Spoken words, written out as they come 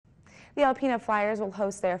The Alpena Flyers will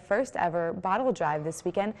host their first ever bottle drive this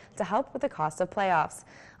weekend to help with the cost of playoffs.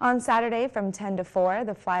 On Saturday from 10 to 4,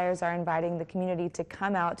 the Flyers are inviting the community to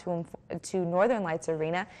come out to Northern Lights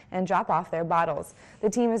Arena and drop off their bottles. The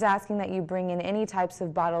team is asking that you bring in any types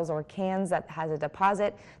of bottles or cans that has a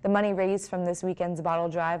deposit. The money raised from this weekend's bottle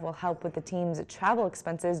drive will help with the team's travel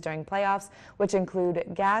expenses during playoffs, which include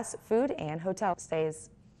gas, food, and hotel stays.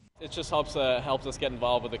 It just helps us get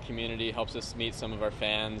involved with the community, helps us meet some of our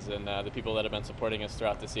fans and the people that have been supporting us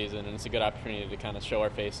throughout the season, and it's a good opportunity to kind of show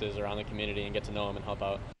our faces around the community and get to know them and help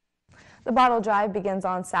out. The bottle drive begins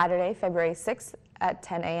on Saturday, February 6th at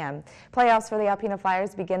 10 a.m. Playoffs for the Alpena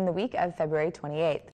Flyers begin the week of February 28th.